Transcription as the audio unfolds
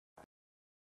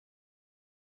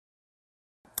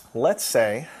let's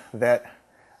say that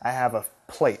I have a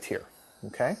plate here,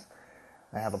 okay?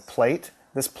 I have a plate.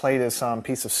 This plate is some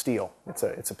piece of steel.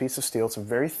 It's a piece of steel. It's a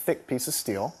very thick piece of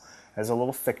steel. It has a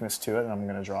little thickness to it, and I'm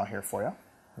going to draw here for you,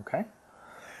 okay?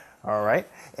 All right,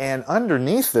 and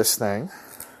underneath this thing,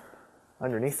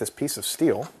 underneath this piece of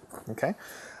steel, okay,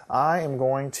 I am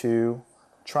going to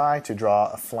try to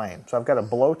draw a flame. So I've got a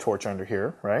blowtorch under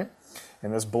here, right?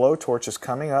 And this blowtorch is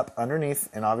coming up underneath,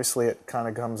 and obviously it kind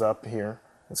of comes up here.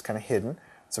 It's kind of hidden.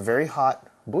 It's a very hot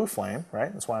blue flame,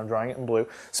 right? That's why I'm drawing it in blue.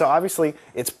 So obviously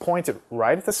it's pointed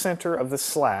right at the center of the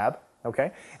slab,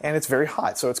 okay? And it's very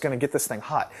hot, so it's going to get this thing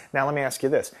hot. Now let me ask you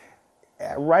this.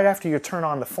 Right after you turn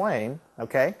on the flame,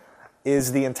 okay,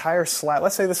 is the entire slab,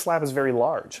 let's say the slab is very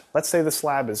large. Let's say the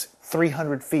slab is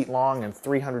 300 feet long and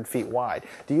 300 feet wide.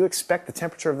 Do you expect the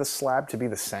temperature of this slab to be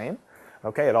the same?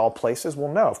 Okay, at all places?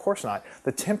 Well, no, of course not.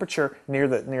 The temperature near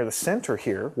the center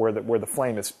here, where the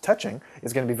flame is touching,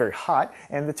 is going to be very hot,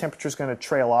 and the temperature is going to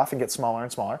trail off and get smaller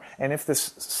and smaller. And if this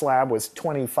slab was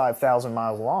 25,000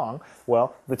 miles long,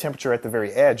 well, the temperature at the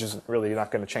very edge is really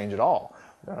not going to change at all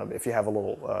if you have a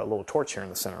little torch here in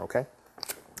the center. Okay.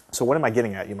 So what am I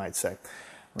getting at, you might say?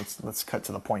 Let's cut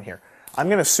to the point here. I'm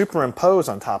going to superimpose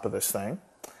on top of this thing.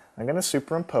 I'm going to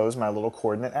superimpose my little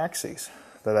coordinate axes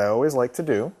that I always like to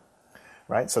do.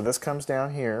 Right? So this comes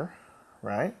down here,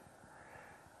 right?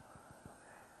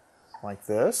 Like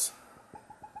this.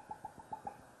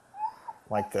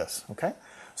 Like this, okay?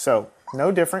 So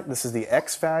no different. This is the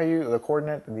x value, the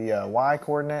coordinate, the y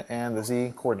coordinate, and the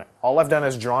z coordinate. All I've done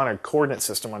is drawn a coordinate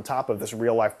system on top of this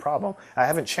real-life problem. I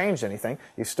haven't changed anything.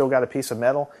 You've still got a piece of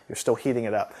metal. You're still heating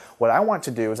it up. What I want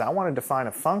to do is I want to define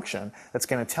a function that's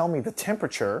going to tell me the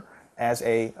temperature as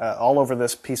all over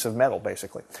this piece of metal,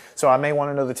 basically. So I may want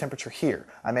to know the temperature here.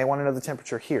 I may want to know the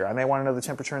temperature here. I may want to know the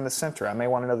temperature in the center. I may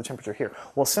want to know the temperature here.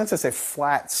 Well, since it's a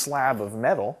flat slab of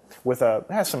metal with it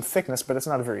has some thickness, but it's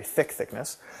not a very thick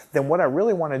thickness, then what I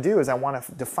really want to do is I want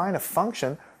to define a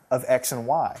function of x and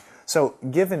y. So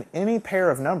given any pair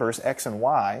of numbers, x and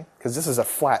y, because this is a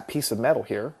flat piece of metal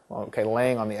here, okay,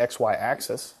 laying on the xy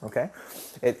axis, okay,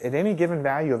 at any given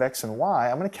value of x and y,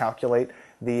 I'm going to calculate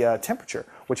the temperature,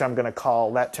 which I'm going to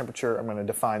call that temperature, I'm going to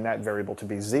define that variable to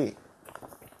be z.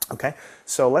 Okay,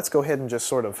 so let's go ahead and just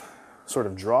sort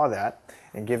of draw that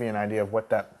and give you an idea of what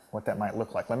that might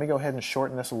look like. Let me go ahead and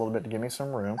shorten this a little bit to give me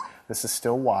some room. This is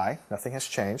still y, nothing has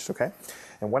changed, okay?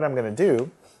 And what I'm going to do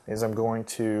is I'm going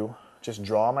to just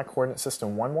draw my coordinate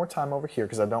system one more time over here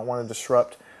because I don't want to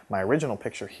disrupt my original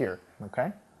picture here,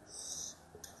 okay?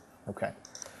 Okay,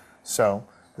 so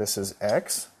this is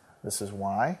x, this is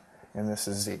y, and this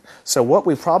is z. So what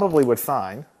we probably would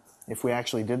find, if we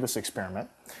actually did this experiment,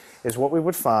 is what we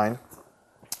would find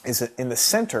is that in the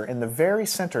center, in the very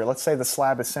center, let's say the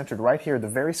slab is centered right here, the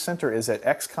very center is at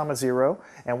x comma 0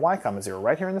 and y comma 0.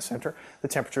 Right here in the center, the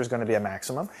temperature is going to be a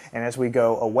maximum. And as we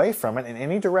go away from it in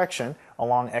any direction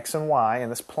along x and y in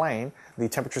this plane, the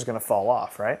temperature is going to fall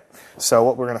off, right? So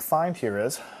what we're going to find here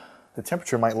is the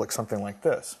temperature might look something like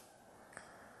this.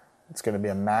 It's going to be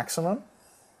a maximum,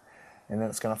 and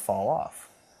then it's going to fall off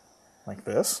like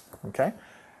this, okay?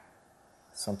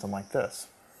 Something like this.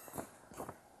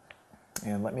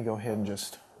 And let me go ahead and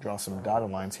just draw some dotted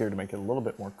lines here to make it a little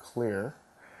bit more clear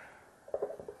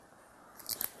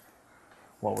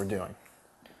what we're doing.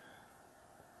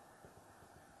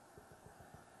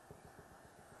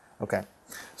 Okay,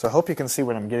 so I hope you can see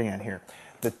what I'm getting at here.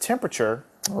 The temperature,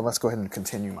 well, let's go ahead and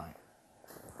continue my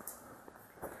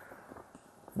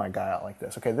guy out like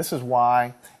this. Okay, this is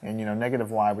y, and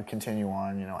negative y would continue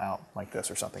on, out like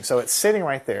this or something. So it's sitting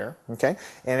right there, okay?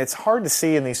 And it's hard to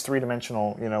see in these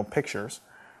three-dimensional, pictures,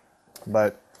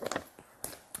 but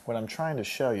what I'm trying to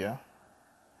show you,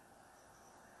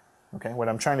 okay, what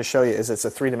I'm trying to show you is it's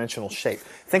a three-dimensional shape.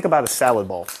 Think about a salad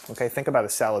bowl, okay? Think about a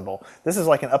salad bowl. This is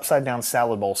like an upside-down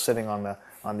salad bowl sitting on the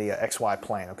xy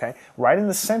plane, okay? Right in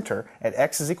the center, at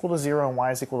x is equal to 0 and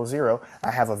y is equal to 0, I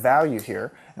have a value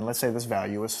here, and let's say this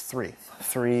value is 3.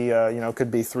 3,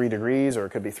 could be 3 degrees, or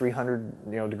it could be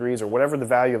 300, degrees, or whatever the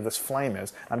value of this flame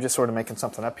is. I'm just sort of making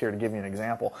something up here to give you an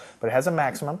example. But it has a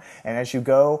maximum, and as you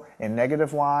go in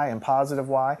negative y and positive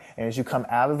y, and as you come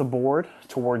out of the board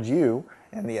towards you,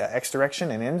 in the x direction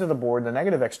and into the board, the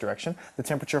negative x direction, the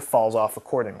temperature falls off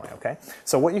accordingly, okay?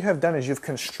 So what you have done is you've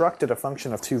constructed a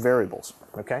function of two variables,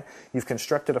 okay? You've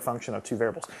constructed a function of two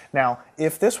variables. Now,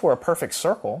 if this were a perfect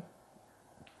circle,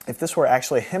 if this were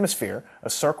actually a hemisphere, a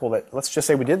circle that, let's just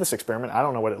say we did this experiment, I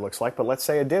don't know what it looks like, but let's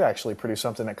say it did actually produce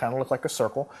something that kind of looked like a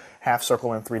circle, half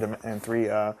circle in three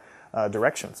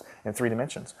directions, in 3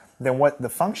 dimensions, then what the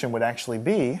function would actually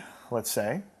be, let's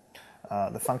say,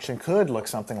 the function could look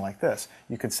something like this.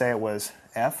 You could say it was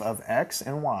f of x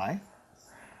and y,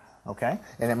 okay?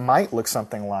 And it might look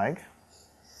something like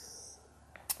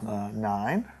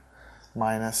 9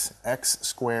 minus x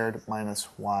squared minus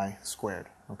y squared,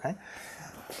 okay?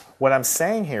 What I'm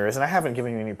saying here is, and I haven't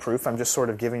given you any proof, I'm just sort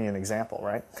of giving you an example,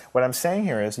 right? What I'm saying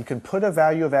here is you can put a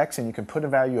value of x and you can put a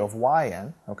value of y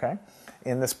in, okay?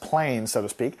 In this plane, so to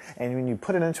speak, and when you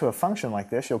put it into a function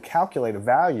like this, you'll calculate a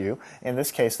value. In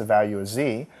this case, the value is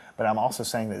z, but I'm also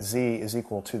saying that z is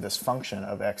equal to this function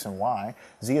of x and y.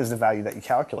 Z is the value that you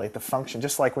calculate. The function,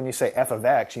 just like when you say f of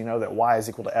x, you know that y is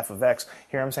equal to f of x.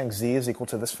 Here I'm saying z is equal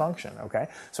to this function, okay?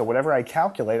 So whatever I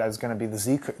calculate is going to be the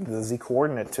z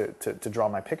coordinate to draw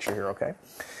my picture here, okay?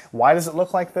 Why does it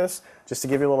look like this? Just to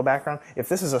give you a little background, if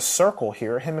this is a circle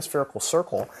here, a hemispherical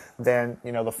circle, then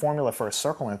you know the formula for a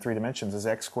circle in 3 dimensions is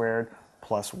x squared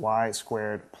plus y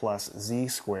squared plus z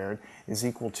squared is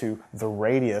equal to the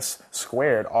radius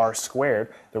squared, r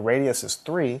squared. The radius is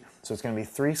 3, so it's going to be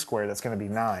 3 squared, that's going to be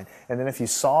 9. And then if you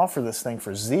solve for this thing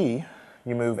for z,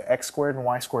 you move x squared and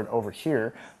y squared over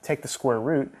here, take the square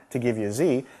root to give you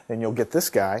z, then you'll get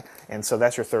this guy, and so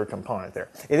that's your third component there.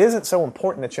 It isn't so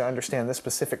important that you understand this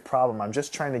specific problem. I'm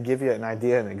just trying to give you an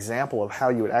idea, an example of how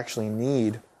you would actually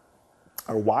need,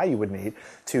 or why you would need,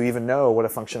 to even know what a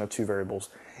function of two variables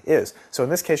is. So in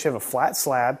this case, you have a flat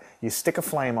slab, you stick a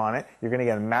flame on it, you're going to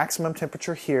get a maximum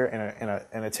temperature here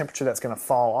and a temperature that's going to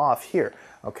fall off here,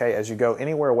 okay, as you go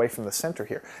anywhere away from the center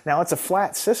here. Now it's a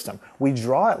flat system. We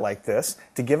draw it like this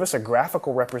to give us a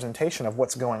graphical representation of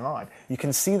what's going on. You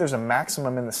can see there's a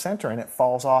maximum in the center and it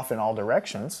falls off in all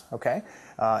directions, okay,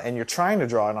 and you're trying to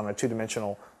draw it on a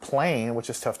two-dimensional plane, which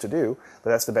is tough to do, but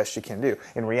that's the best you can do.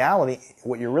 In reality,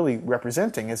 what you're really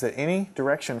representing is that any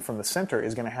direction from the center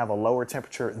is going to have a lower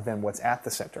temperature than what's at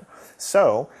the center.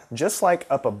 So, just like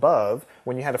up above,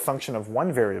 when you had a function of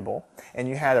one variable, and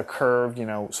you had a curved, you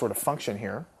know, sort of function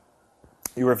here,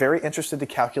 you were very interested to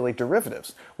calculate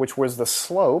derivatives, which was the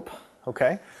slope,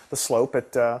 okay, the slope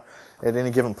at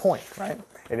any given point, right?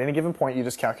 At any given point, you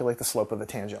just calculate the slope of the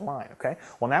tangent line, okay?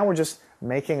 Well, now we're just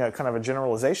making a kind of a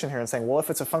generalization here and saying, well, if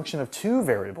it's a function of two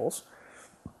variables,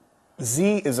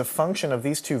 z is a function of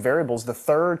these two variables. The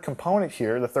third component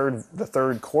here, the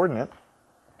third coordinate,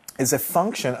 is a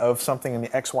function of something in the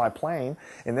xy plane.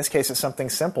 In this case, it's something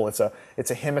simple. It's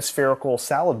a hemispherical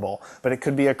salad bowl, but it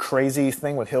could be a crazy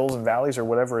thing with hills and valleys or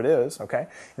whatever it is, okay?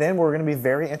 Then we're going to be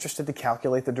very interested to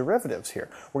calculate the derivatives here.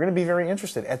 We're going to be very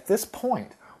interested. At this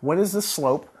point, what is the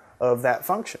slope of that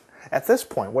function? At this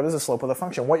point, what is the slope of the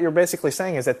function? What you're basically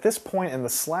saying is at this point in the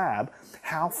slab,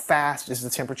 how fast is the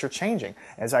temperature changing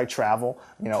as I travel,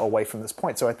 you know, away from this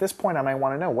point? So at this point, I might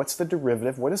want to know what's the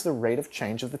derivative, what is the rate of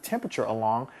change of the temperature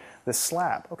along this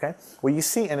slab, okay? Well, you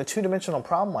see, in a two-dimensional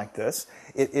problem like this,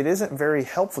 it isn't very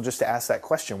helpful just to ask that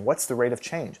question, what's the rate of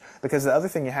change? Because the other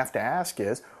thing you have to ask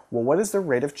is, well, what is the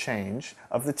rate of change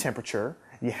of the temperature?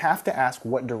 You have to ask,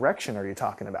 what direction are you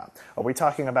talking about? Are we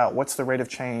talking about what's the rate of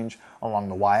change along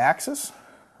the y-axis?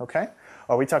 Okay?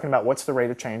 Or are we talking about what's the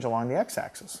rate of change along the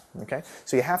x-axis? Okay?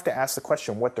 So you have to ask the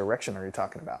question, what direction are you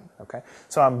talking about? Okay?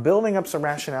 So I'm building up some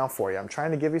rationale for you. I'm trying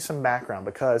to give you some background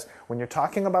because when you're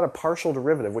talking about a partial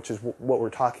derivative, which is what we're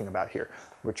talking about here,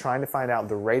 we're trying to find out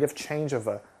the rate of change of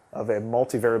a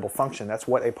multivariable function. That's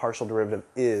what a partial derivative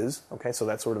is, okay? So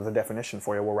that's sort of the definition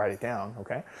for you. We'll write it down,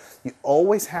 okay? You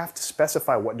always have to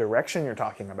specify what direction you're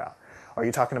talking about. Are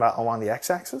you talking about along the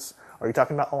x-axis? Are you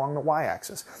talking about along the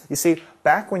y-axis? You see,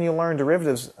 back when you learned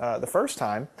derivatives the first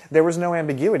time, there was no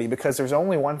ambiguity because there's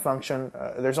only one function,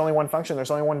 there's only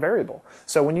one variable.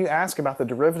 So when you ask about the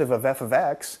derivative of f of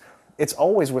x, it's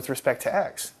always with respect to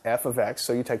x, f of x,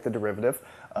 so you take the derivative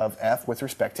of f with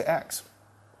respect to x.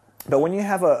 But when you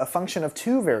have a function of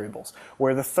two variables,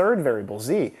 where the third variable,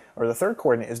 z, or the third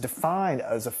coordinate, is defined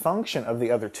as a function of the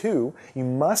other two, you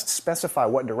must specify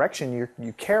what direction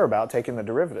you care about taking the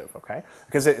derivative, okay?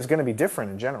 Because it's going to be different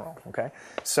in general, okay?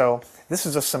 So this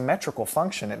is a symmetrical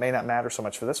function. It may not matter so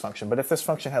much for this function, but if this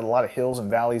function had a lot of hills and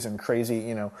valleys and crazy,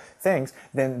 you know, things,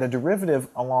 then the derivative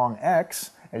along x,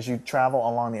 as you travel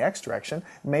along the x direction,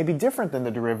 may be different than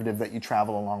the derivative that you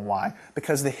travel along y,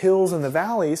 because the hills and the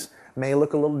valleys may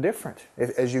look a little different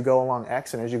as you go along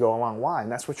x and as you go along y, and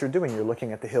that's what you're doing. You're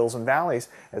looking at the hills and valleys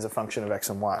as a function of x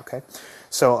and y, okay?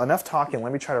 So enough talking.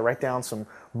 Let me try to write down some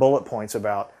bullet points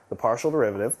about the partial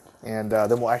derivative, and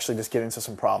then we'll actually just get into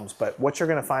some problems. But what you're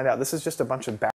going to find out, this is just a bunch of